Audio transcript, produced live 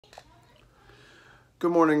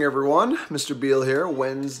Good morning, everyone. Mr. Beal here.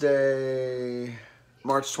 Wednesday,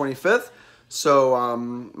 March 25th. So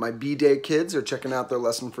my B-Day kids are checking out their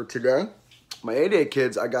lesson for today. My A-Day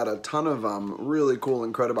kids, I got a ton of really cool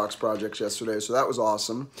Incredibox projects yesterday, so that was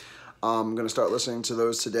awesome. I'm going to start listening to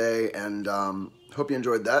those today, and hope you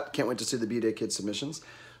enjoyed that. Can't wait to see the B-Day kids submissions.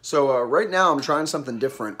 So right now, I'm trying something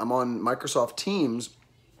different. I'm on Microsoft Teams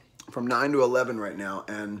from 9 to 11 right now,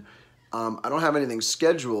 and I don't have anything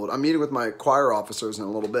scheduled. I'm meeting with my choir officers in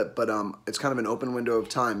a little bit, but it's kind of an open window of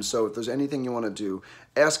time. So if there's anything you want to do,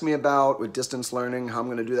 ask me about with distance learning, how I'm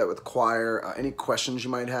going to do that with choir, any questions you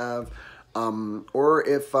might have, or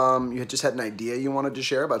if you just had an idea you wanted to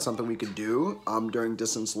share about something we could do during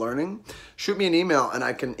distance learning, shoot me an email and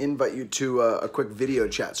I can invite you to a quick video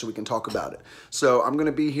chat so we can talk about it. So I'm going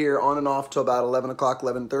to be here on and off till about 11 o'clock,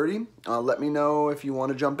 11:30. Let me know if you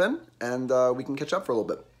want to jump in, and we can catch up for a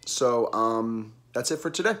little bit. So that's it for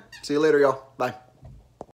today. See you later, y'all. Bye.